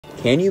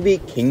Can you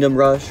beat Kingdom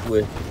Rush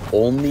with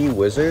only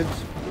wizards?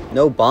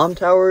 No bomb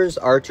towers,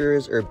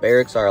 archers, or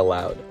barracks are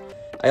allowed.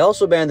 I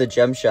also banned the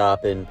gem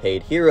shop and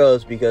paid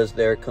heroes because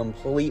they're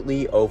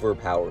completely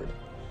overpowered.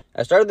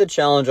 I started the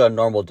challenge on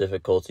normal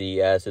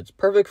difficulty as it's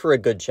perfect for a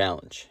good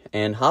challenge,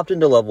 and hopped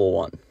into level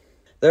 1.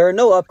 There are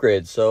no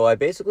upgrades, so I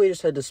basically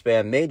just had to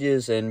spam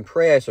mages and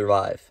pray I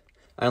survive.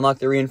 I unlocked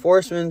the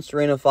reinforcements,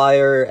 Rain of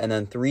Fire, and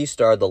then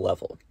 3-starred the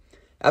level.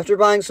 After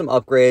buying some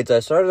upgrades, I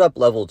started up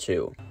level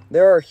 2.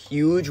 There are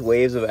huge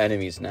waves of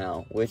enemies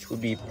now, which would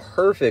be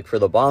perfect for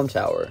the bomb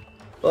tower,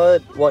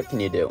 but what can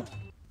you do?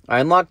 I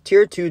unlocked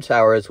tier 2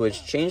 towers,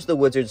 which changed the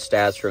wizard's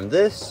stats from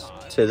this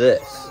to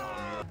this,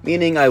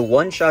 meaning I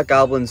one-shot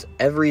goblins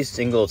every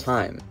single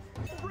time.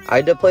 I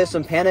had to play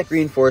some panic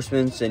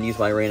reinforcements and use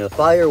my Rain of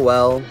Fire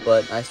well,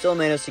 but I still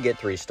managed to get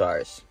 3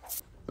 stars.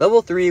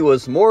 Level 3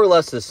 was more or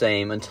less the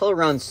same until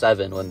around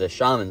 7 when the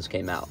shamans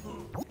came out.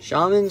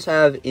 Shamans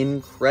have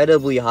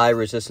incredibly high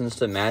resistance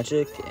to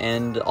magic,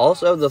 and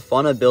also have the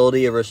fun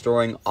ability of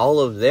restoring all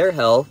of their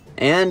health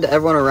and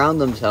everyone around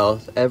them's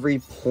health every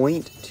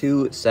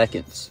 0.2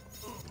 seconds.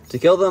 To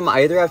kill them,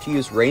 I either have to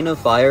use Rain of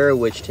Fire,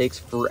 which takes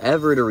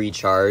forever to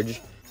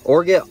recharge,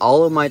 or get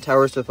all of my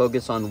towers to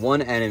focus on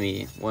one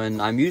enemy when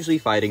I'm usually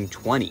fighting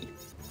 20.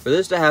 For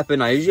this to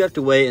happen, I usually have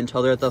to wait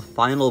until they're at the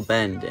final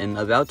bend and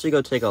about to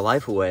go take a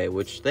life away,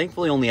 which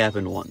thankfully only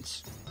happened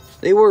once.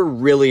 They were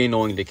really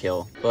annoying to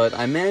kill, but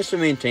I managed to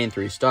maintain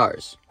 3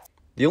 stars.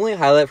 The only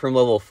highlight from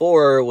level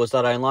 4 was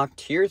that I unlocked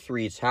tier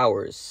 3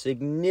 towers,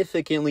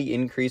 significantly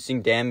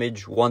increasing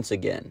damage once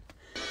again.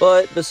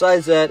 But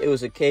besides that, it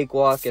was a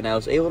cakewalk and I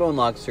was able to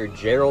unlock Sir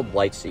Gerald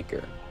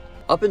Blightseeker.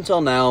 Up until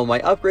now, my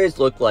upgrades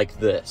look like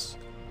this.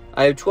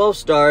 I have 12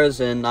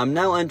 stars and I'm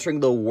now entering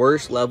the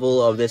worst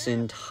level of this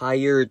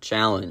entire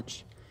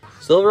challenge.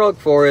 Silver Oak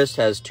Forest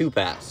has 2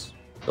 paths.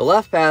 The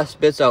left path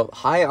spits out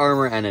high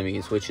armor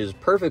enemies, which is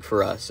perfect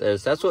for us,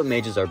 as that's what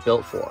mages are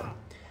built for.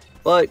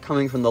 But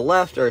coming from the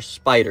left are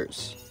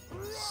spiders.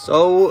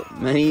 So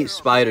many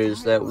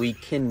spiders that we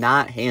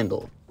cannot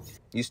handle.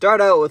 You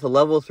start out with a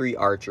level 3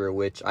 archer,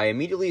 which I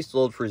immediately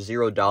sold for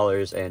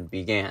 $0 and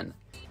began.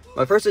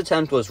 My first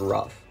attempt was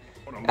rough.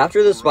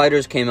 After the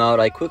spiders came out,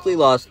 I quickly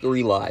lost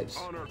 3 lives.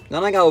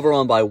 Then I got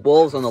overwhelmed by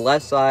wolves on the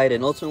left side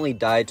and ultimately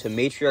died to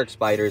matriarch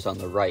spiders on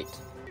the right.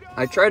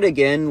 I tried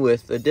again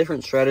with a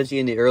different strategy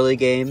in the early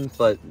game,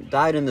 but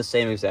died in the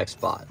same exact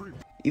spot.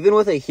 Even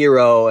with a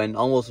hero and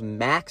almost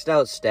maxed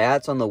out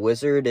stats on the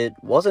wizard, it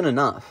wasn't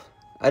enough.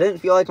 I didn't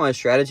feel like my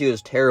strategy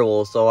was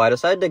terrible, so I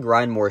decided to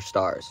grind more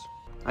stars.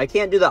 I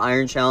can't do the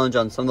iron challenge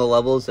on some of the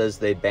levels as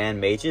they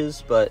ban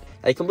mages, but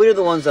I completed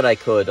the ones that I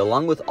could,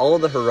 along with all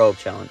of the heroic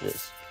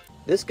challenges.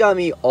 This got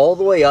me all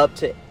the way up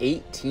to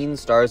 18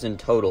 stars in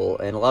total,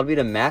 and allowed me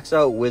to max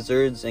out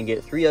wizards and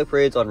get 3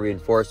 upgrades on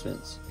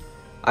reinforcements.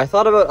 I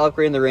thought about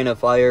upgrading the Rain of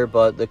Fire,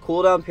 but the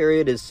cooldown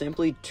period is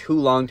simply too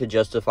long to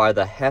justify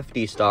the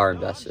hefty star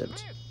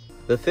investment.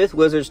 The 5th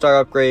wizard star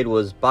upgrade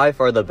was by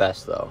far the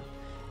best though.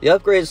 The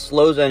upgrade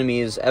slows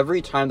enemies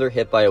every time they're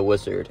hit by a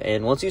wizard,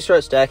 and once you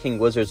start stacking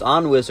wizards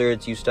on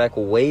wizards, you stack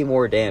way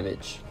more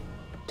damage.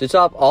 To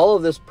top all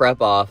of this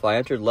prep off, I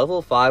entered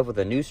level 5 with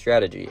a new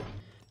strategy.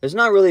 There's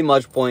not really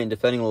much point in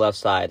defending the left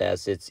side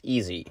as it's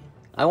easy.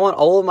 I want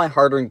all of my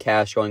hard-earned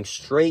cash going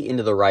straight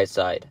into the right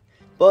side.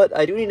 But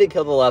I do need to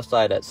kill the left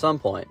side at some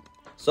point,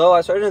 so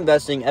I started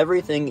investing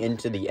everything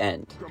into the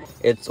end.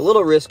 It's a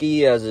little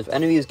risky as if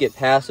enemies get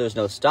past there's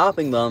no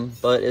stopping them,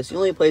 but it's the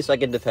only place I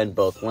can defend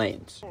both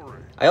lanes.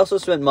 I also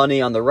spent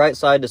money on the right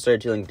side to start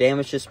dealing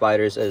damage to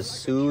spiders as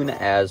soon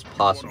as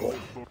possible.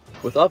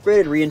 With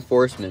upgraded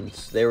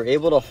reinforcements, they were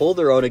able to hold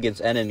their own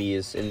against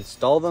enemies and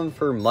stall them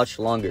for much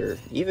longer,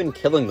 even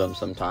killing them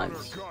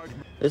sometimes.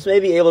 This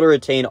made me able to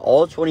retain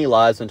all 20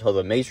 lives until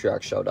the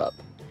matriarch showed up.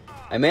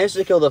 I managed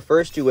to kill the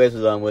first 2 waves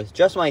of them with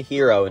just my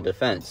hero in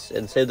defense,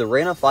 and saved the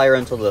Rain of Fire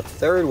until the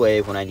 3rd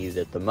wave when I needed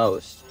it the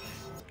most.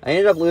 I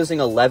ended up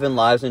losing 11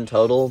 lives in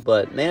total,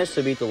 but managed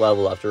to beat the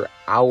level after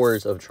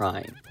hours of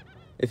trying.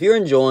 If you're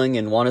enjoying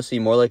and want to see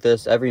more like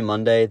this every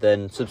Monday,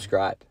 then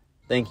subscribe.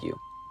 Thank you.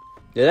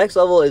 The next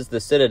level is the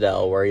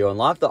Citadel, where you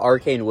unlock the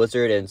Arcane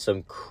Wizard and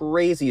some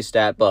crazy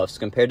stat buffs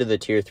compared to the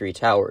tier 3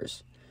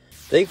 towers.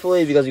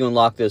 Thankfully, because you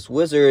unlock this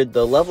wizard,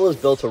 the level is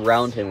built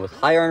around him with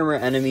high armor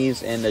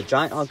enemies and a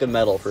giant hunk of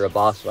metal for a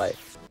boss fight.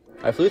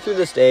 I flew through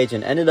the stage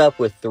and ended up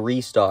with 3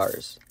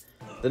 stars.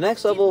 The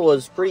next level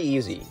was pretty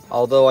easy,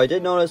 although I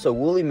did notice a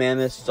woolly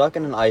mammoth stuck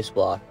in an ice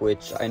block,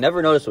 which I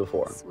never noticed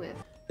before.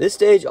 This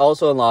stage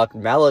also unlocked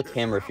Malak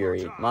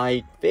Hammerfury,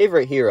 my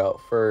favorite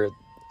hero, for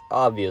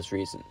obvious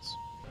reasons.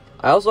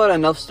 I also had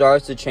enough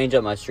stars to change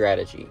up my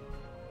strategy.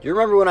 Do you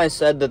remember when I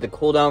said that the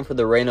cooldown for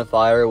the Rain of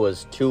Fire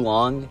was too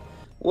long?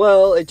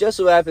 Well, it just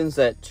so happens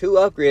that 2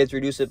 upgrades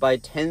reduce it by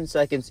 10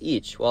 seconds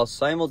each, while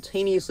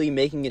simultaneously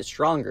making it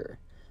stronger.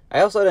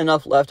 I also had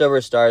enough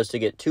leftover stars to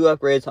get 2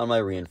 upgrades on my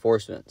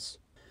reinforcements.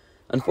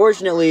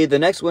 Unfortunately, the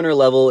next winter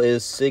level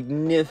is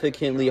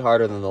significantly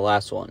harder than the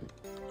last one.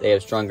 They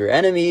have stronger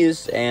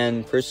enemies,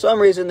 and for some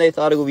reason they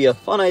thought it would be a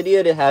fun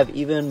idea to have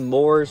even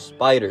more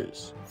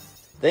spiders.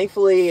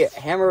 Thankfully,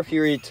 Hammer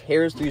Fury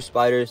tears through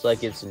spiders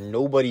like it's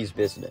nobody's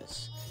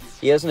business.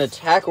 He has an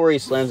attack where he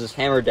slams his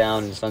hammer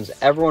down and stuns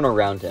everyone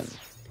around him.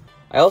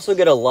 I also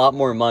get a lot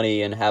more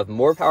money and have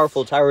more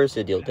powerful towers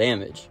to deal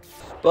damage,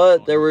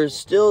 but there were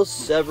still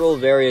several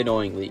very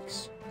annoying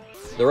leaks.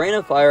 The Rain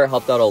of Fire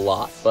helped out a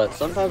lot, but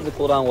sometimes the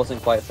cooldown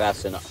wasn't quite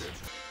fast enough.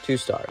 2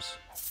 stars.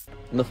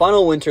 In the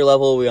final winter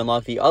level, we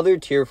unlock the other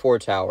tier 4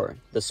 tower,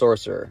 the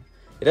Sorcerer.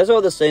 It has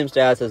all the same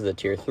stats as the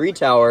tier 3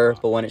 tower,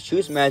 but when it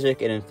shoots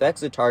magic, it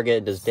infects the target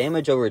and does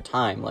damage over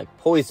time, like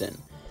poison,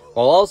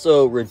 while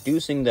also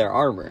reducing their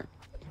armor.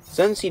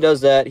 Since he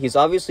does that, he's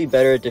obviously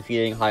better at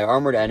defeating high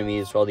armored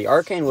enemies, while the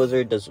Arcane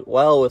Wizard does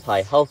well with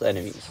high health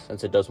enemies,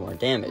 since it does more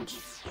damage.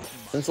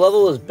 Since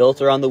level was built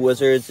around the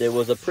wizards, it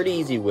was a pretty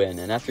easy win,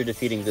 and after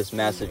defeating this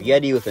massive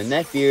Yeti with a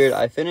neckbeard,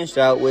 I finished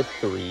out with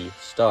 3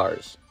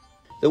 stars.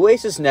 The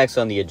Waste is next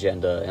on the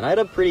agenda, and I had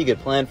a pretty good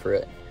plan for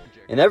it.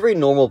 In every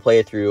normal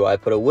playthrough, I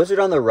put a wizard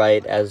on the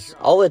right, as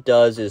all it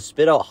does is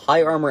spit out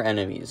high armor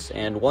enemies,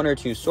 and 1 or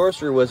 2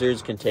 sorcerer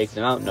wizards can take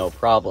them out no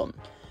problem.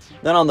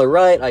 Then on the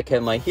right, I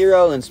kept my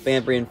hero and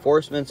spammed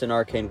reinforcements and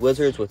arcane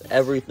wizards with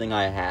everything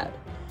I had.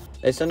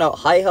 They send out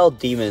high health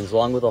demons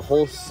along with a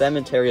whole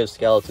cemetery of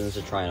skeletons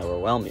to try and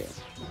overwhelm you.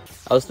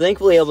 I was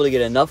thankfully able to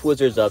get enough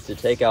wizards up to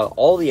take out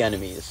all the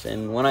enemies,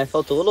 and when I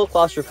felt a little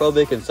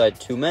claustrophobic inside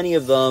too many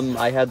of them,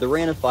 I had the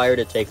Rain of Fire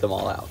to take them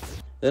all out.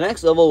 The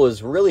next level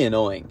was really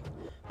annoying.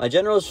 My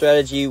general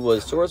strategy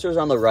was sorcerers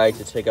on the right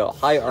to take out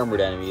high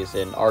armored enemies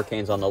and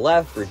arcanes on the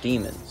left for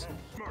demons.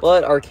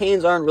 But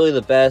arcanes aren't really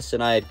the best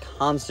and I had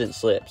constant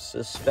slips,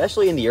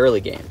 especially in the early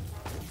game.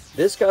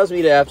 This caused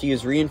me to have to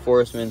use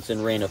reinforcements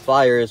and Rain of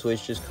Fires,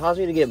 which just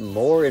caused me to get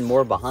more and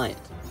more behind.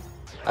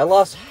 I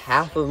lost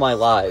half of my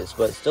lives,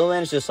 but still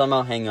managed to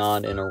somehow hang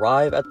on and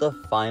arrive at the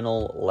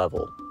final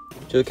level.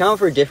 To account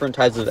for different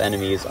types of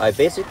enemies, I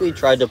basically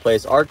tried to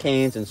place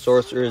arcanes and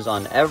sorcerers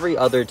on every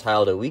other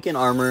tile to weaken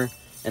armor,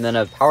 and then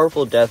have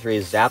powerful death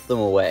rays zap them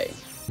away.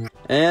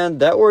 And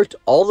that worked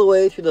all the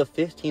way through the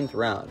 15th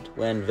round,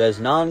 when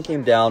Veznan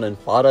came down and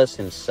fought us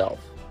himself.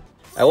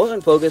 I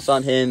wasn't focused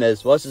on him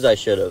as much as I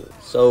should have,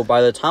 so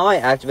by the time I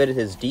activated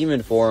his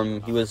demon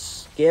form, he was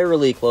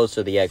scarily close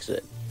to the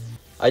exit.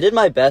 I did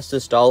my best to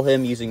stall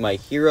him using my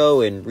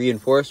hero and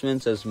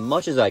reinforcements as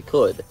much as I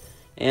could,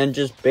 and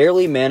just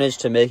barely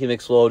managed to make him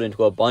explode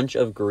into a bunch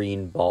of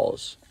green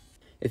balls.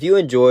 If you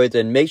enjoyed,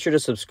 then make sure to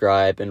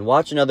subscribe and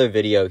watch another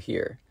video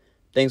here.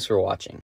 Thanks for watching.